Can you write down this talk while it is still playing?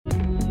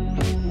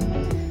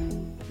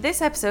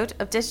This episode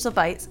of Digital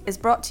Bytes is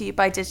brought to you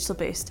by Digital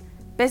Boost,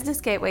 Business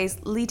Gateway's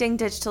leading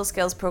digital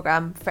skills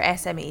programme for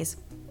SMEs.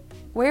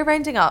 We're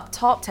rounding up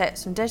top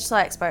tips from digital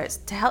experts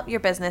to help your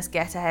business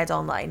get ahead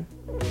online.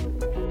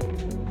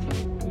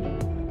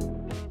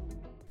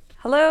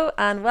 Hello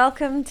and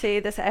welcome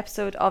to this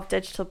episode of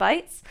Digital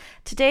Bytes.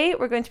 Today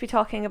we're going to be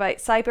talking about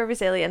cyber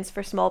resilience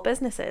for small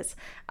businesses,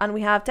 and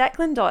we have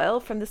Declan Doyle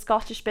from the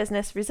Scottish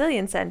Business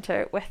Resilience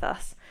Centre with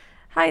us.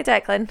 Hi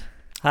Declan.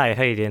 Hi,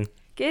 how are you doing?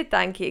 Good,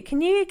 thank you. Can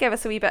you give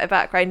us a wee bit of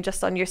background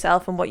just on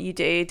yourself and what you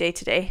do day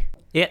to day?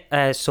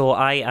 Yeah, so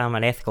I am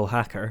an ethical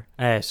hacker.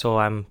 So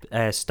I'm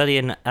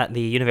studying at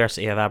the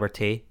University of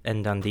Abertay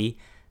in Dundee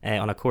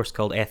on a course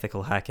called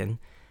Ethical Hacking.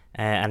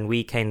 And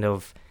we kind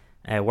of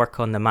work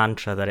on the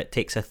mantra that it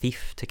takes a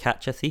thief to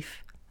catch a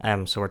thief.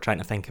 So we're trying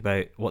to think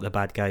about what the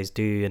bad guys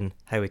do and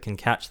how we can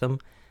catch them.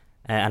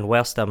 And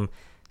whilst I'm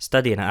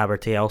studying at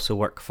Abertay, I also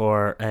work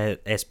for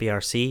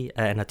SBRC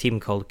in a team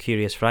called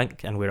Curious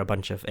Frank, and we're a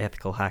bunch of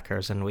ethical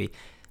hackers, and we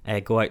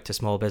go out to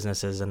small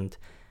businesses and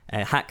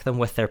hack them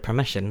with their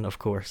permission, of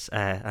course,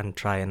 and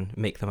try and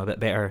make them a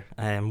bit better,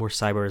 more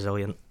cyber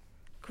resilient.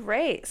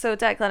 Great. So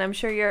Declan, I'm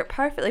sure you're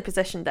perfectly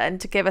positioned then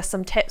to give us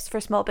some tips for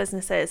small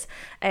businesses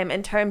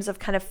in terms of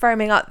kind of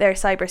firming up their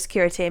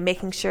cybersecurity and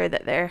making sure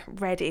that they're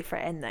ready for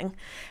anything.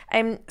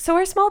 So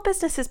are small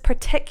businesses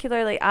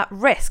particularly at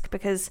risk?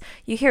 Because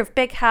you hear of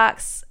big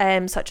hacks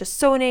such as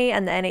Sony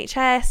and the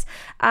NHS,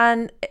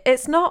 and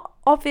it's not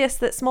obvious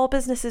that small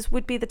businesses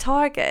would be the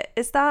target.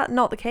 Is that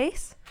not the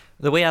case?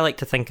 The way I like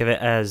to think of it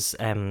is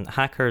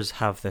hackers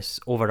have this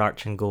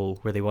overarching goal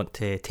where they want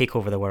to take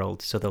over the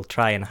world, so they'll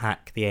try and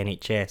hack the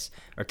NHS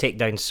or take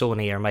down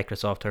Sony or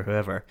Microsoft or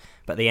whoever,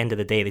 but at the end of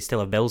the day they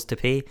still have bills to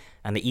pay,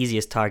 and the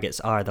easiest targets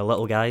are the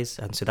little guys,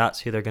 and so that's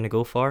who they're going to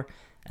go for.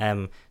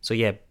 So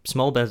yeah,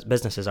 small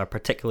businesses are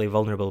particularly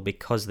vulnerable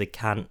because they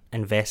can't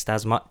invest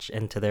as much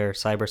into their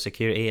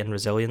cybersecurity and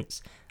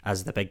resilience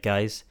as the big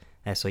guys.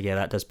 So yeah,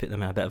 that does put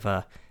them in a bit of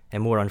a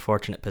more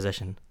unfortunate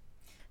position.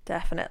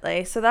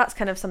 Definitely. So that's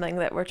kind of something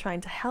that we're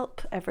trying to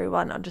help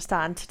everyone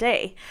understand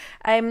today.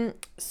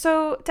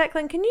 So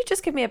Declan, can you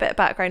just give me a bit of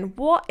background?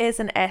 What is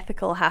an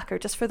ethical hacker,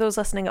 just for those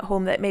listening at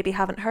home that maybe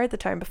haven't heard the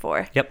term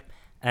before? Yep.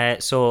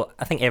 So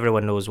I think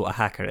everyone knows what a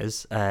hacker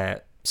is.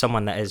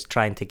 Someone that is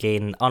trying to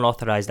gain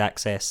unauthorized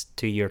access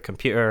to your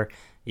computer,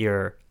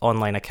 your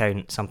online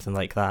account, something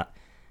like that.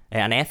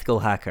 An ethical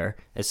hacker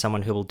is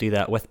someone who will do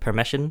that with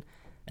permission,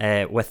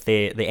 with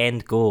the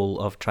end goal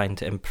of trying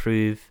to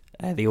improve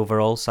the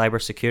overall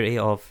cybersecurity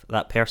of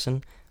that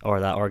person or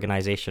that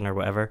organization or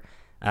whatever.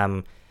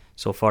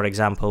 So for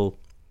example,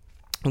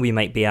 we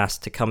might be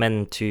asked to come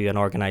into an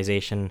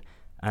organization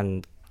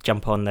and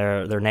jump on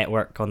their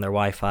network, on their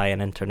Wi-Fi and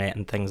internet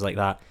and things like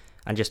that,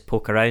 and just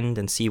poke around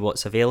and see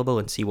what's available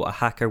and see what a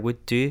hacker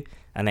would do,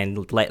 and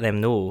then let them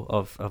know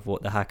of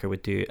what the hacker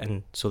would do,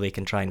 and so they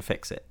can try and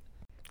fix it.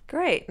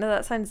 Great. No,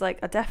 that sounds like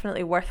a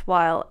definitely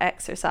worthwhile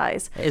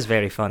exercise. It is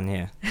very fun,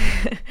 yeah.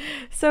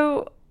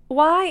 So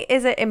why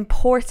is it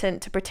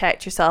important to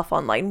protect yourself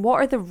online?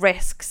 What are the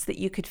risks that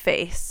you could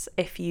face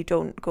if you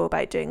don't go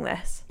about doing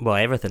this? Well,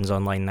 everything's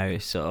online now,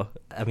 so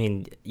I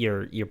mean,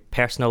 your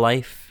personal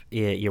life,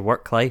 your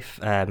work life,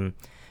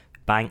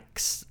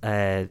 banks,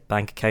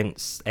 bank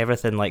accounts,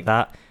 everything like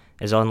that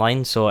is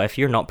online. So if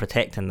you're not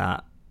protecting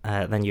that,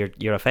 then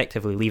you're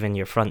effectively leaving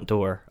your front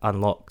door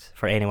unlocked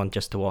for anyone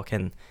just to walk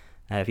in.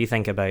 If you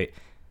think about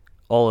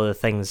all of the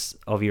things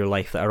of your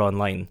life that are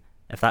online,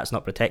 if that's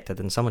not protected,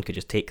 then someone could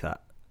just take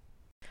that.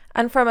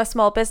 And from a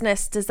small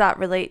business, does that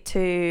relate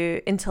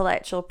to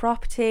intellectual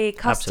property,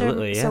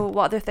 Absolutely, yeah. So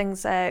what other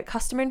things?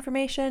 Customer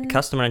information?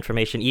 Customer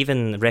information,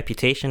 even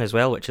reputation as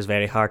well, which is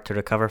very hard to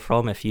recover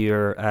from. If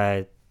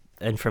your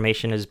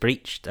information is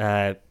breached,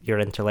 your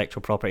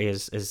intellectual property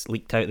is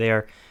leaked out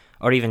there,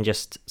 or even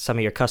just some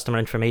of your customer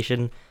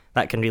information,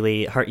 that can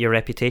really hurt your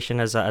reputation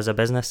as a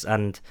business,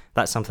 and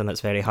that's something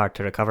that's very hard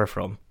to recover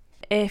from.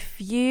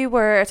 If you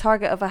were a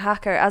target of a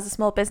hacker as a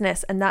small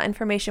business and that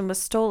information was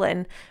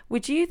stolen,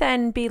 would you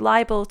then be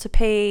liable to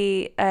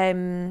pay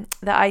the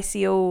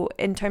ICO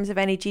in terms of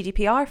any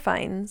GDPR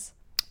fines?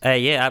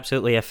 Yeah,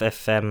 absolutely.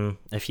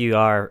 If you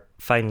are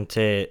found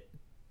to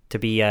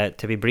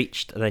be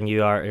breached, then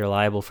you're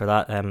liable for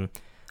that.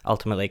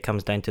 Ultimately, it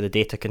comes down to the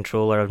data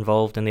controller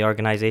involved in the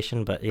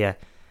organisation. But yeah,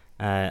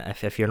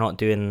 if you're not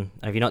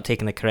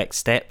taking the correct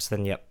steps,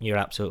 then yep, you're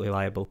absolutely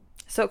liable.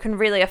 So it can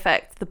really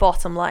affect the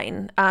bottom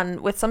line. And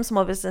with some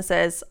small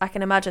businesses, I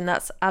can imagine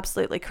that's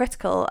absolutely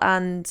critical,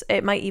 and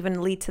it might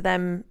even lead to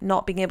them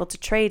not being able to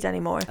trade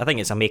anymore. I think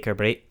it's a make or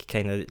break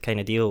kind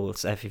of deal.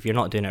 If you're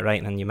not doing it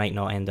right, then you might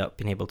not end up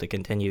being able to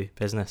continue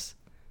business,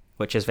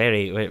 which is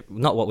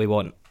not what we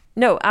want.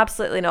 No,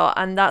 absolutely not.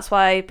 And that's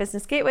why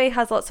Business Gateway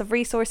has lots of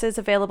resources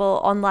available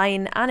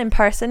online and in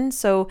person.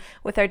 So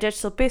with our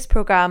Digital Boost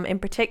programme in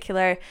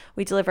particular,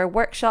 we deliver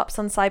workshops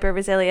on cyber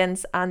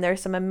resilience, and there are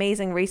some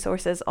amazing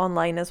resources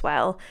online as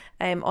well,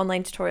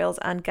 online tutorials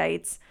and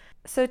guides.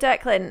 So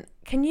Declan,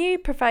 can you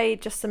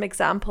provide just some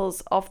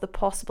examples of the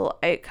possible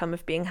outcome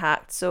of being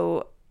hacked?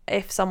 So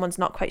if someone's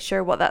not quite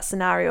sure what that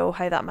scenario,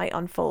 how that might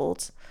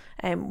unfold,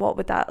 what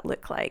would that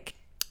look like?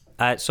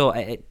 So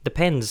it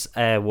depends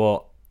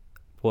what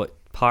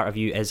part of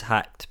you is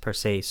hacked per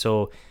se.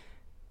 So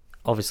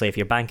obviously, if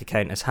your bank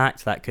account is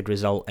hacked, that could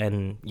result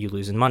in you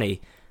losing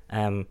money.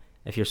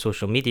 If your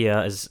social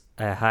media is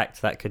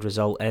hacked, that could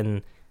result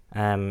in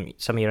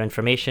some of your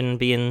information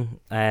being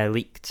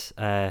leaked,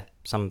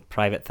 some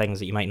private things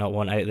that you might not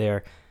want out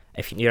there.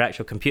 If your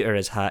actual computer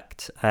is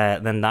hacked,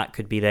 then that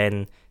could be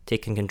then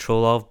taken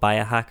control of by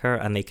a hacker,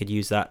 and they could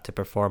use that to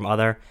perform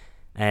other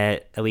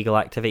illegal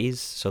activities.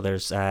 So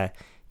there's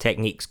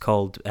techniques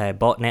called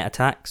botnet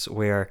attacks,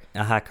 where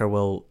a hacker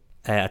will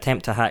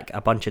attempt to hack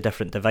a bunch of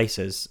different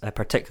devices,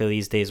 particularly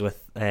these days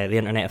with the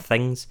Internet of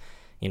Things.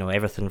 You know,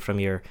 everything from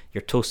your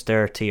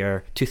toaster to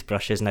your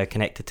toothbrush is now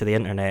connected to the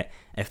internet.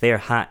 If they're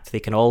hacked, they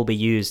can all be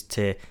used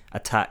to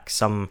attack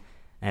some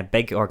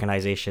big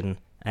organisation,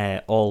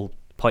 all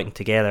pointing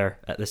together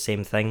at the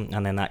same thing,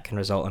 and then that can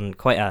result in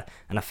quite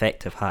an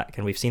effective hack.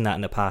 And we've seen that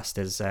in the past.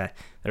 There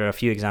are a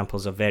few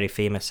examples of very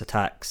famous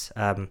attacks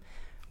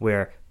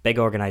where big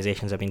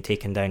organisations have been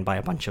taken down by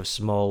a bunch of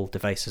small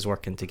devices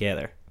working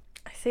together.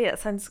 I see, it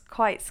sounds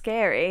quite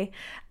scary.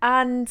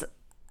 And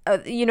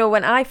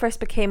when I first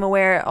became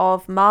aware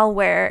of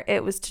malware,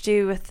 it was to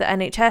do with the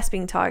NHS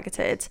being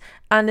targeted.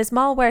 And is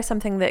malware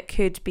something that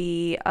could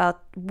be a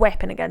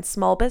weapon against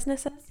small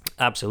businesses?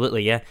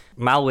 Absolutely, yeah.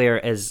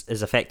 Malware is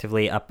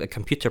effectively a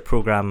computer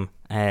program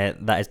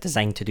that is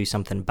designed to do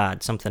something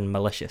bad, something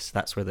malicious.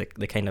 That's where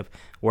the kind of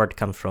word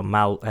comes from.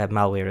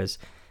 Malware is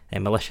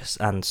malicious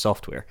and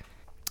software.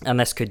 And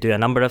this could do a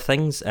number of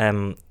things.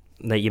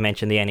 That you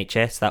mentioned, the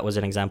NHS, that was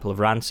an example of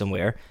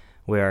ransomware,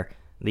 where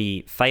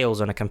the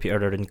files on a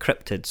computer are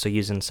encrypted. So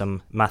using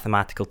some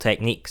mathematical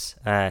techniques,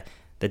 the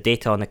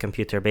data on the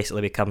computer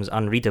basically becomes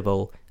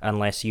unreadable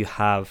unless you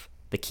have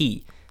the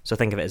key. So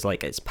think of it as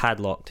like it's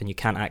padlocked and you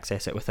can't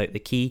access it without the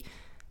key.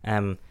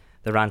 The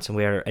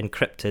ransomware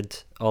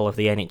encrypted all of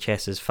the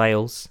NHS's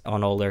files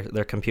on all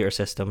their computer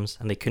systems,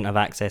 and they couldn't have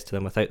access to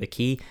them without the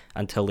key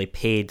until they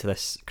paid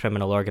this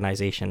criminal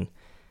organisation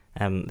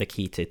the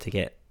key to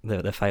get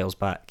the files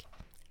back.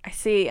 I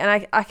see.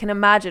 And I can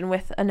imagine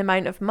with an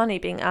amount of money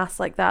being asked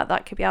like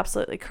that could be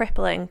absolutely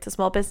crippling to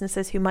small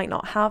businesses who might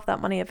not have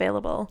that money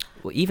available.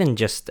 Well, even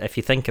just if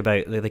you think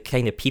about the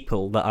kind of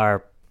people that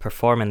are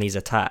performing these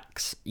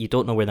attacks, you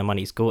don't know where the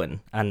money's going.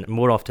 And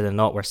more often than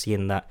not, we're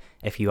seeing that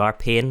if you are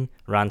paying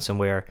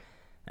ransomware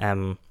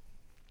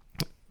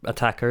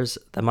attackers,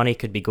 the money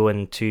could be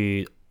going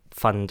to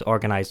fund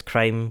organised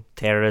crime,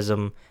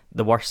 terrorism,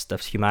 the worst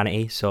of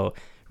humanity. So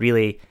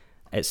really,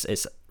 it's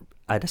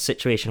a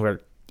situation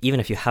where even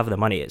if you have the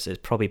money, it's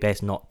probably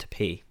best not to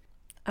pay.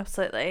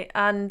 Absolutely.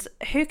 And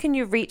who can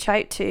you reach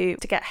out to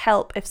get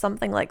help if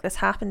something like this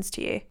happens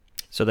to you?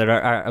 So there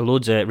are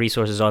loads of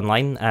resources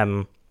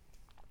online.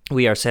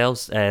 We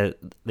ourselves, the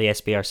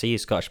SBRC,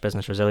 Scottish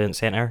Business Resilience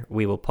Centre,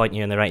 we will point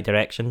you in the right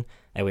direction.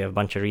 We have a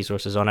bunch of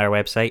resources on our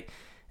website.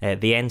 The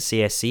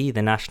NCSC,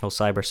 the National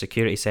Cyber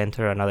Security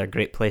Centre, another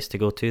great place to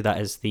go to.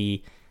 That is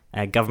the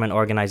government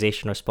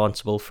organisation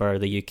responsible for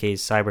the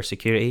UK's cyber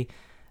security.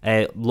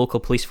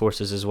 Local police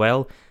forces as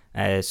well.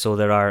 So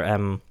there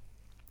are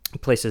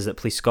places that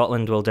Police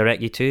Scotland will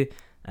direct you to,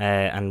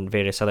 and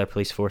various other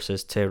police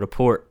forces to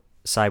report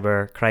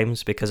cyber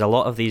crimes, because a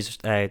lot of these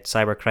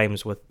cyber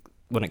crimes,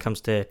 when it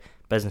comes to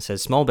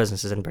businesses, small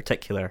businesses in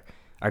particular,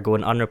 are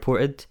going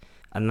unreported.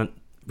 And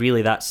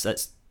really that's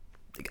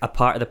a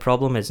part of the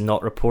problem, is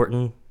not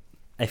reporting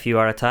if you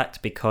are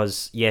attacked,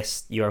 because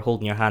yes, you are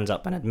holding your hands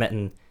up and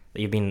admitting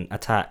that you've been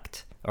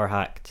attacked or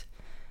hacked,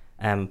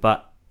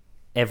 but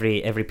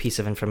every piece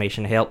of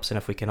information helps, and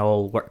if we can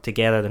all work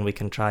together, then we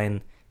can try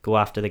and go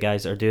after the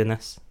guys that are doing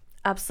this.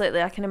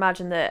 Absolutely. I can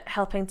imagine that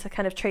helping to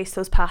kind of trace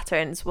those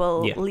patterns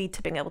will lead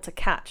to being able to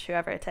catch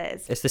whoever it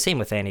is. It's the same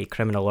with any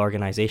criminal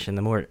organisation.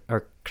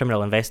 Or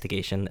criminal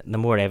investigation, the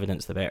more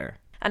evidence, the better.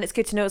 And it's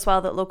good to know as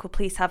well that local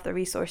police have the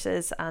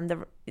resources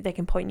and they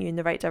can point you in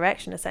the right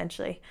direction,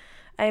 essentially.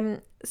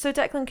 So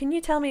Declan, can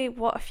you tell me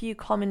what a few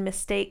common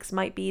mistakes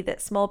might be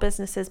that small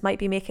businesses might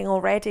be making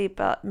already,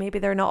 but maybe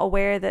they're not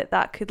aware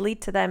that could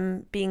lead to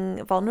them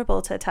being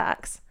vulnerable to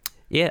attacks?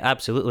 Yeah,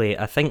 absolutely.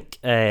 I think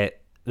the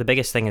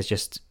biggest thing is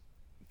just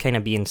kind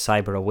of being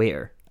cyber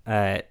aware.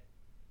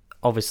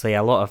 Obviously,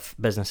 a lot of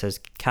businesses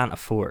can't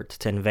afford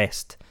to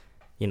invest,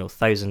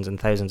 thousands and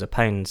thousands of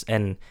pounds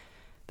in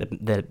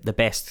the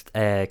best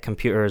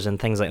computers and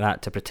things like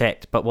that to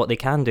protect. But what they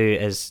can do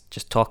is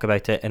just talk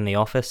about it in the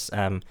office.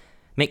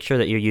 Make sure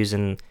that you're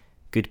using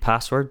good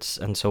passwords.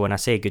 And so when I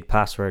say good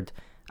password,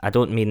 I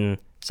don't mean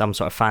some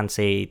sort of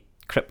fancy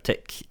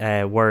cryptic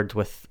word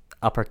with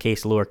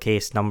uppercase,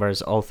 lowercase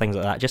numbers, all things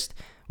like that.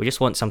 We just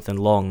want something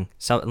long,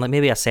 like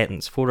maybe a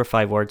sentence, 4 or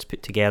 5 words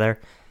put together.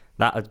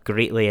 That would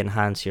greatly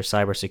enhance your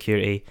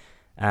cybersecurity,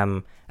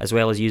 as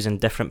well as using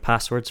different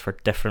passwords for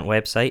different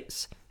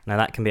websites. Now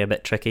that can be a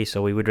bit tricky,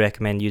 so we would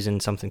recommend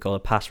using something called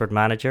a password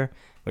manager,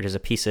 which is a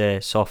piece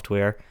of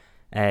software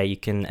you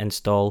can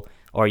install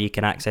or you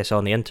can access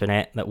on the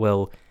internet that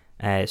will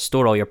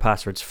store all your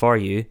passwords for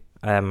you,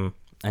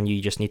 and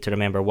you just need to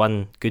remember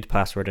one good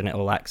password and it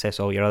will access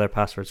all your other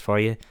passwords for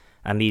you.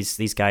 And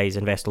these guys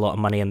invest a lot of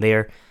money in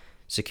their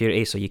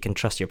security, so you can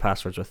trust your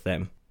passwords with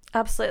them.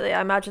 Absolutely.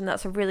 I imagine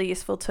that's a really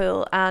useful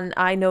tool, and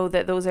I know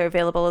that those are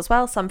available as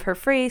well, some for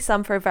free,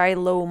 some for very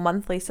low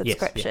monthly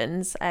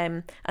subscriptions.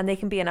 Yes, and they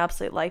can be an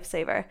absolute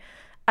lifesaver.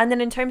 And then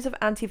in terms of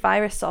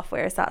antivirus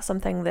software, is that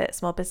something that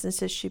small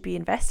businesses should be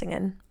investing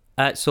in?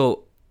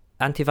 So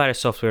antivirus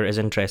software is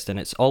interesting.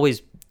 It's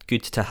always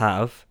good to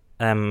have.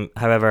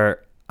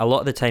 However, a lot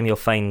of the time you'll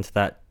find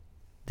that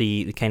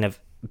the kind of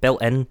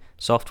built-in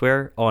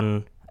software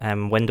on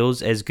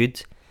Windows is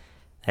good.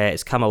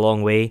 It's come a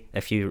long way.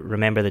 If you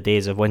remember the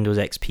days of Windows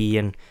XP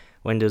and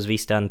Windows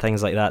Vista and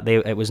things like that,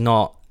 it was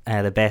not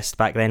the best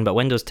back then, but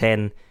Windows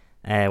 10,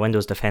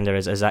 Windows Defender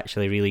is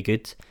actually really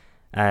good.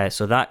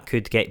 So that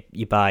could get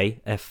you by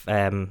if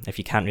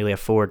you can't really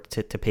afford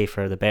to pay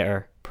for the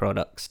better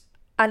products.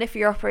 And if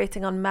you're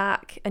operating on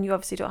Mac and you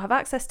obviously don't have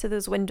access to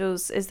those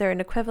Windows, is there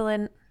an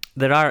equivalent?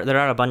 There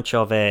are a bunch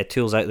of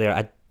tools out there.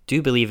 I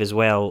do believe as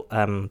well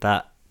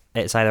that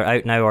it's either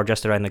out now or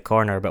just around the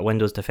corner, but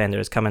Windows Defender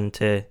is coming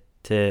to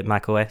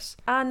Mac OS.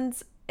 And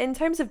in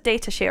terms of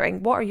data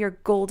sharing, what are your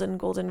golden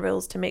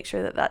rules to make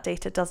sure that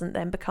data doesn't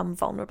then become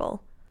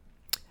vulnerable?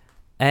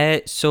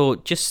 So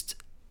just,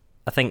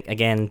 I think,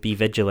 again, be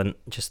vigilant.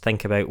 Just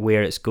think about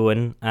where it's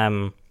going.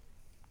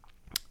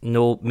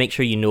 Make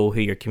sure you know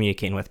who you're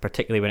communicating with,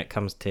 particularly when it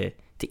comes to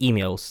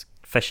emails.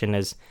 Phishing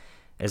is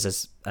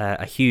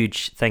a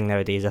huge thing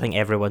nowadays. I think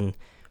everyone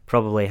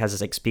probably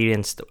has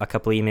experienced a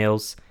couple of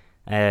emails,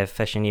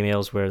 phishing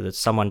emails where there's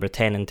someone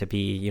pretending to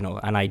be,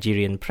 a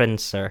Nigerian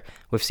prince, or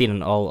we've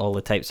seen all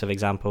the types of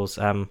examples.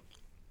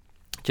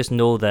 Just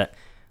know that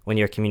when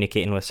you're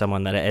communicating with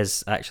someone that it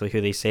is actually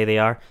who they say they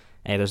are.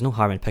 There's no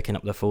harm in picking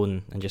up the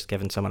phone and just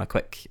giving someone a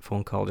quick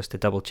phone call just to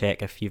double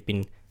check if you've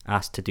been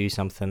asked to do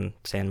something,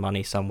 send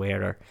money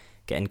somewhere or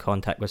get in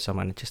contact with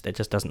someone. It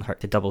just doesn't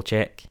hurt to double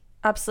check.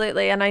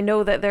 Absolutely. And I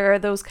know that there are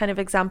those kind of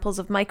examples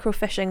of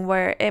microphishing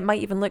where it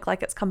might even look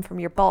like it's come from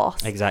your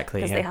boss. Exactly.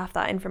 Because they have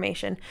that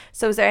information.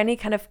 So is there any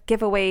kind of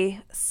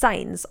giveaway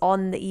signs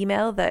on the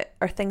email that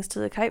are things to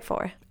look out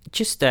for?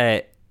 Just,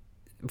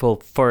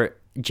 for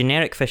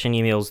generic phishing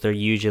emails, they're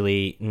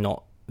usually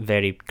not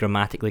very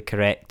grammatically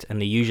correct, and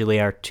they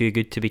usually are too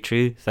good to be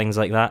true, things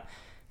like that.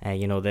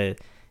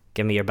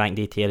 Give me your bank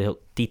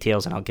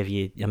details and I'll give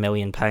you £1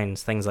 million,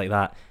 things like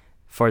that.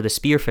 For the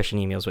spear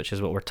phishing emails, which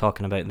is what we're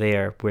talking about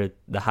there, where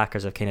the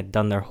hackers have kind of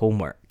done their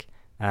homework,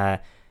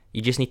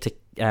 you just need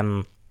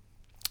to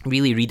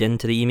really read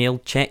into the email,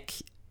 check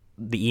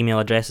the email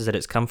addresses that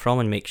it's come from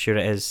and make sure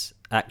it is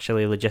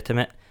actually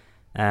legitimate.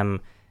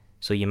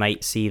 So you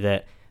might see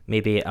that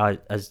maybe a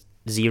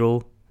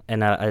 0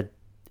 in a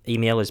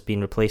email is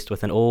being replaced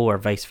with an O, or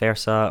vice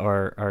versa,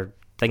 or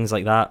things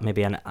like that.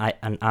 Maybe an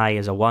I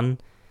is a 1.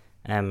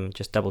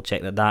 Just double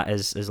check that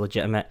is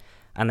legitimate,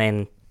 and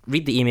then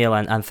read the email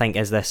and think,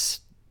 is this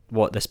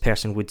what this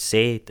person would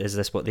say? Is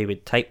this what they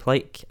would type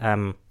like?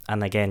 And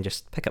again,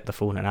 just pick up the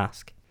phone and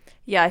ask.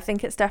 Yeah, I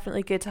think it's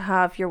definitely good to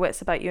have your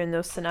wits about you in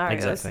those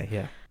scenarios. Exactly,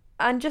 yeah.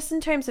 And just in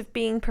terms of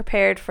being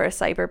prepared for a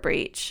cyber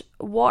breach,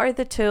 what are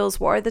the tools,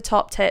 what are the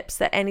top tips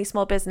that any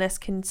small business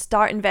can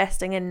start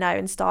investing in now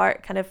and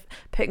start kind of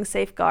putting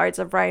safeguards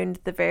around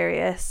the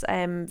various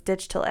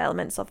digital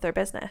elements of their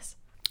business?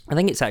 I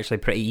think it's actually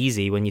pretty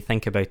easy when you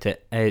think about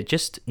it.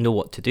 Just know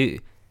what to do.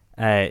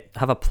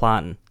 Have a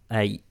plan.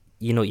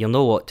 You'll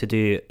know what to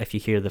do if you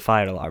hear the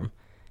fire alarm,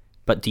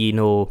 but do you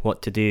know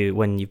what to do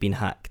when you've been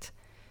hacked?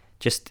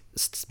 Just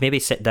maybe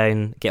sit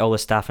down, get all the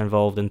staff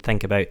involved and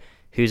think about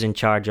who's in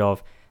charge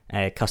of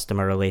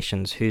customer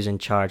relations, who's in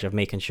charge of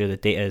making sure the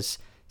data is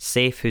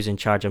safe, who's in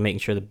charge of making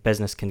sure the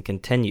business can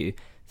continue,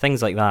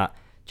 things like that.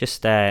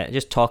 Just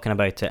talking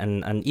about it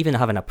and even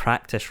having a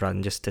practice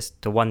run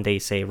just to one day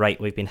say, right,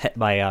 we've been hit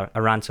by a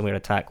ransomware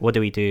attack. What do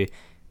we do?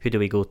 Who do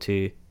we go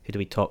to? Who do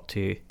we talk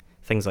to?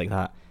 Things like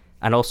that.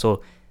 And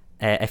also,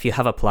 if you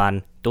have a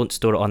plan, don't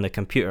store it on the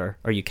computer,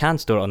 or you can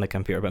store it on the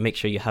computer, but make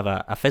sure you have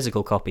a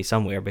physical copy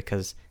somewhere,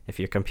 because if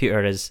your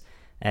computer is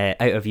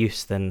out of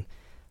use, then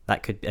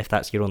if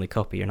that's your only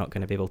copy, you're not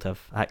going to be able to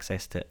have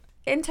access to it.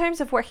 In terms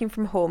of working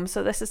from home,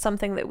 so this is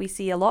something that we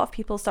see a lot of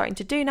people starting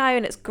to do now,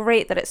 and it's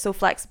great that it's so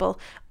flexible.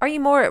 Are you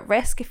more at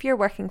risk if you're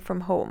working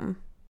from home?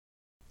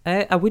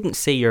 I wouldn't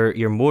say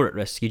you're more at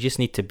risk. You just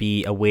need to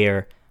be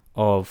aware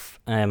of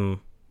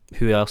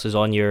who else is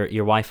on your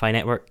Wi-Fi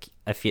network.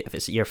 If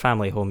it's your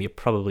family home, you're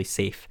probably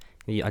safe.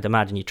 I'd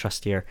imagine you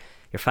trust your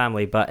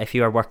family, but if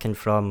you are working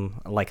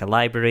from like a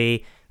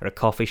library or a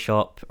coffee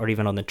shop or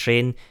even on the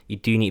train, you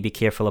do need to be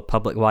careful of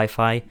public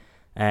Wi-Fi.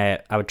 I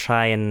would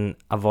try and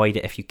avoid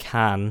it if you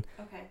can.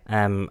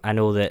 Okay. I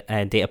know that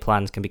data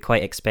plans can be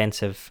quite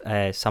expensive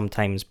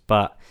sometimes,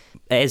 but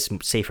it is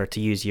safer to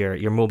use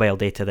your mobile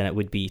data than it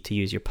would be to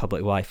use your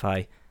public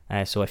Wi-Fi.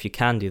 So if you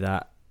can do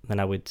that, then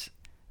I would.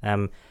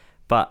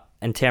 But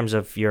in terms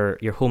of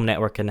your home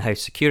network and how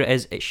secure it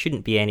is, it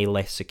shouldn't be any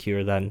less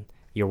secure than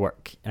your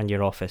work and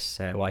your office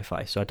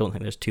Wi-Fi. So I don't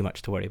think there's too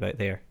much to worry about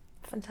there.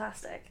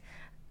 Fantastic.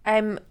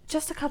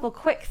 Just a couple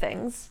quick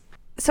things.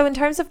 So in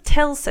terms of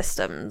till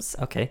systems,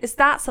 Okay. is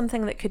that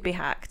something that could be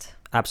hacked?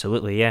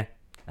 Absolutely, yeah.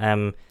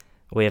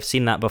 We have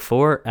seen that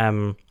before.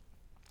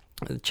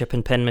 Chip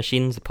and pin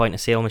machines, the point of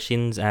sale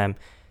machines,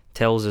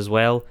 tills as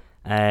well.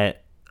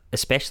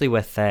 Especially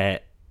with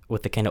the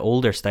kind of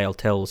older style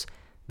tills,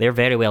 they're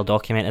very well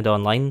documented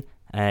online.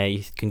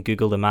 You can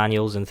Google the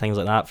manuals and things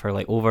like that for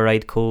like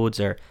override codes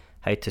or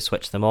how to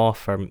switch them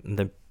off. Or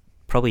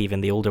probably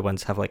even the older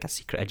ones have like a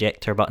secret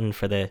ejector button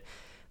for the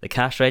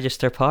cash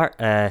register part.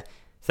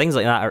 Things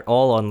like that are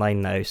all online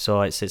now,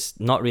 so it's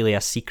not really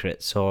a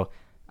secret. So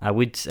I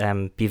would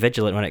be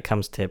vigilant when it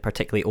comes to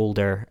particularly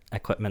older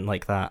equipment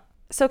like that.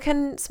 So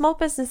can small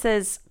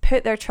businesses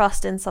put their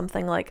trust in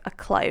something like a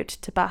cloud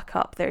to back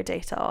up their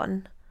data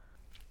on?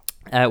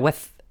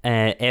 With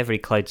every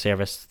cloud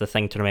service, the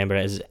thing to remember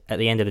is at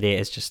the end of the day,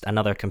 it's just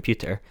another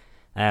computer.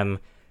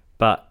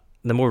 But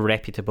the more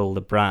reputable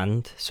the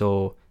brand,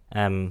 so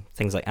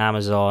things like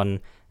Amazon,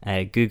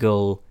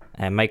 Google,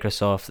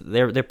 Microsoft,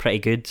 they're pretty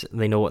good.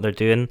 They know what they're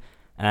doing.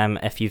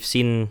 If you've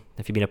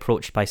been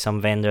approached by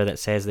some vendor that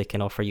says they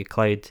can offer you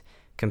cloud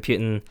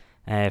computing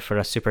for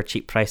a super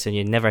cheap price and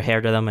you've never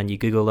heard of them and you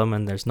Google them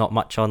and there's not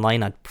much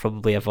online, I'd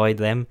probably avoid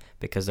them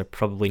because they're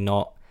probably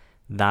not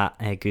that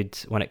good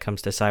when it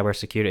comes to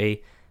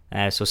cybersecurity.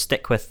 So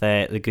stick with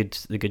the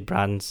good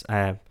brands,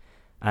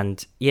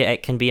 and yeah,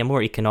 it can be a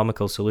more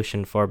economical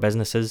solution for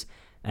businesses,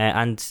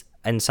 and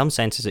in some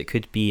senses it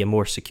could be a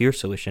more secure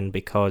solution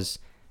because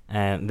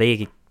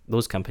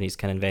those companies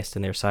can invest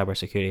in their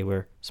cybersecurity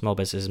where small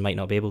businesses might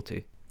not be able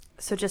to.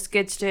 So just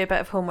good to do a bit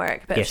of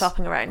homework, a bit of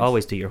shopping around.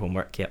 Always do your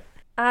homework, yep.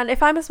 And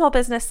if I'm a small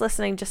business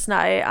listening just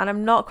now and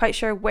I'm not quite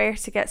sure where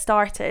to get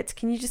started,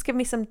 can you just give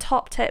me some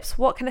top tips?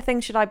 What kind of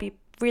things should I be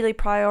really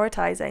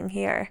prioritising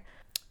here?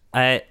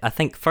 I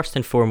think first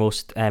and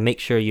foremost, make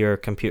sure your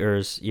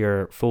computers,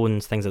 your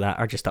phones, things like that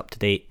are just up to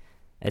date.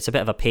 It's a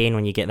bit of a pain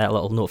when you get that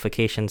little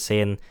notification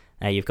saying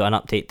you've got an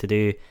update to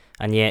do,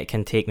 and yeah, it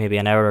can take maybe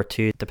an hour or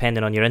two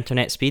depending on your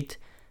internet speed.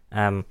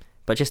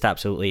 But just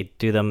absolutely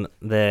do them.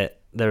 The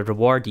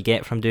reward you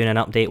get from doing an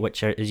update,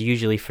 which is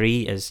usually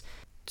free, is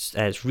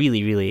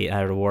really, really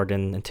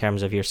rewarding in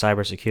terms of your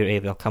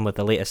cybersecurity. They'll come with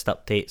the latest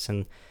updates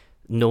and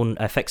known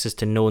fixes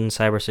to known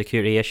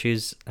cybersecurity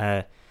issues.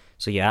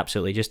 So yeah,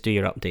 absolutely, just do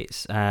your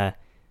updates.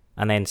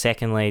 And then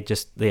secondly,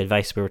 just the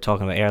advice we were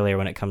talking about earlier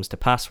when it comes to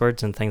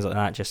passwords and things like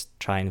that, just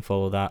try and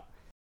follow that.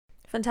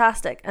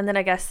 Fantastic. And then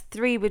I guess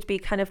 3 would be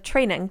kind of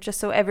training,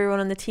 just so everyone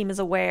on the team is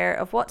aware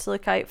of what to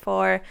look out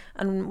for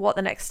and what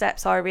the next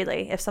steps are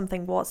really if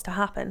something was to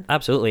happen.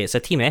 Absolutely, it's a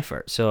team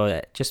effort,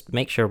 so just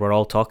make sure we're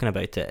all talking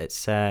about it.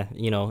 It's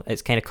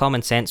it's kind of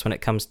common sense when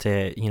it comes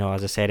to,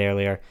 as I said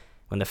earlier,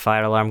 when the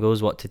fire alarm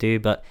goes, what to do,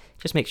 but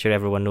just make sure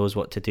everyone knows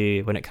what to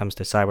do when it comes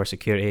to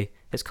cybersecurity.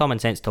 It's common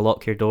sense to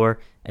lock your door.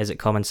 Is it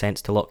common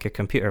sense to lock your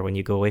computer when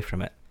you go away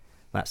from it?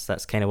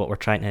 That's kind of what we're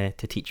trying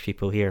to teach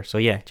people here. So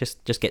yeah,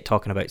 just get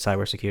talking about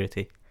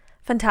cybersecurity.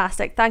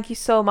 Fantastic. Thank you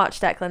so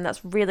much, Declan.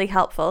 That's really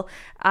helpful.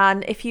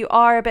 And if you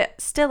are a bit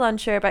still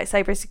unsure about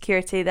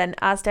cybersecurity, then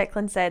as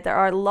Declan said, there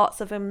are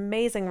lots of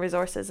amazing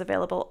resources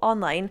available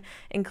online,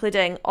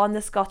 including on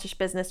the Scottish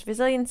Business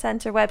Resilience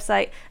Centre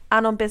website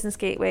and on Business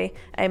Gateway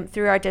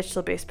through our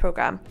Digital Boost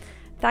programme.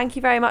 Thank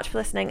you very much for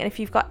listening. And if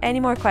you've got any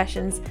more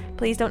questions,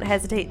 please don't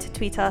hesitate to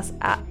tweet us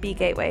at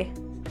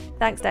BGateway.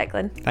 Thanks,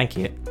 Declan. Thank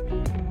you.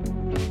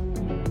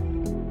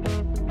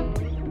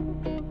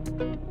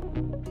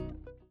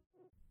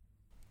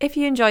 If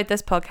you enjoyed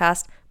this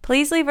podcast,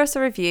 please leave us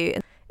a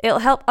review. It'll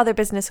help other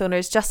business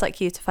owners just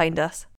like you to find us.